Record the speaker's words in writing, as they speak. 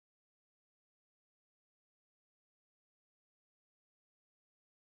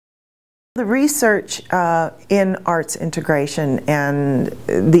The research in arts integration and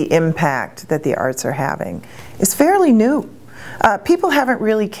the impact that the arts are having is fairly new. People haven't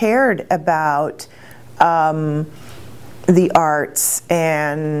really cared about the arts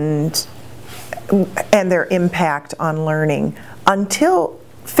and their impact on learning until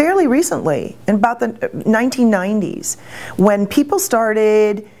fairly recently, in about the 1990s, when people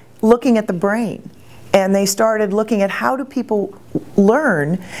started looking at the brain. And they started looking at how do people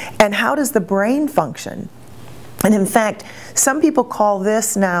learn and how does the brain function. And in fact, some people call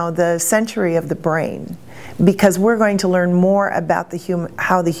this now the century of the brain, because we're going to learn more about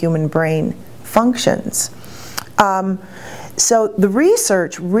how the human brain functions. So the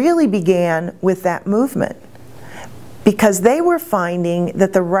research really began with that movement, because they were finding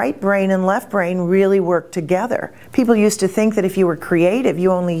that the right brain and left brain really worked together. People used to think that if you were creative,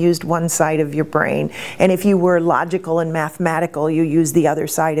 you only used one side of your brain, and if you were logical and mathematical, you used the other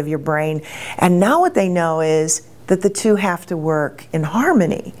side of your brain. And now what they know is that the two have to work in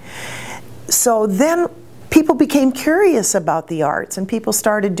harmony. So then people became curious about the arts, and people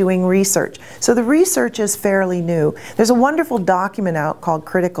started doing research. So the research is fairly new. There's a wonderful document out called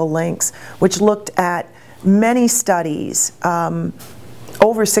Critical Links, which looked at many studies,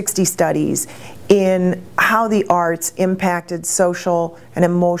 over 60 studies, in how the arts impacted social and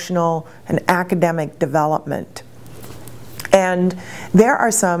emotional and academic development. And there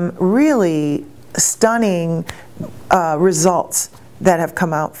are some really stunning results that have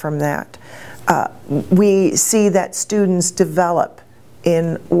come out from that. We see that students develop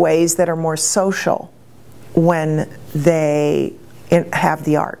in ways that are more social when they have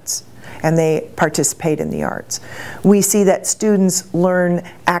the arts and they participate in the arts. We see that students learn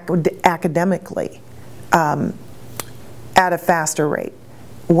academically at a faster rate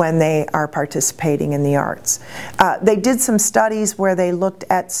when they are participating in the arts. They did some studies where they looked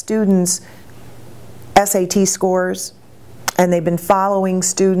at students' SAT scores, and they've been following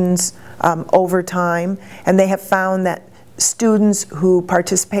students over time, and they have found that students who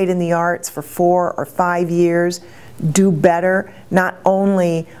participate in the arts for 4 or 5 years do better, not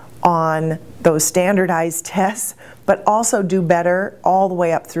only on those standardized tests, but also do better all the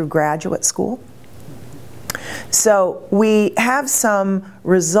way up through graduate school. So we have some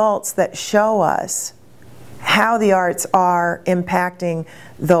results that show us how the arts are impacting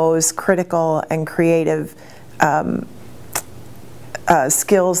those critical and creative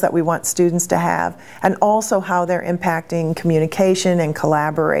skills that we want students to have, and also how they're impacting communication and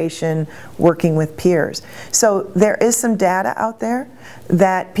collaboration, working with peers. So there is some data out there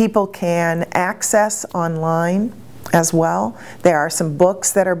that people can access online as well. There are some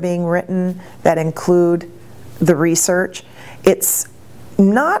books that are being written that include the research. It's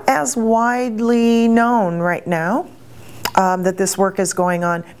not as widely known right now that this work is going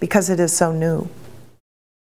on because it is so new.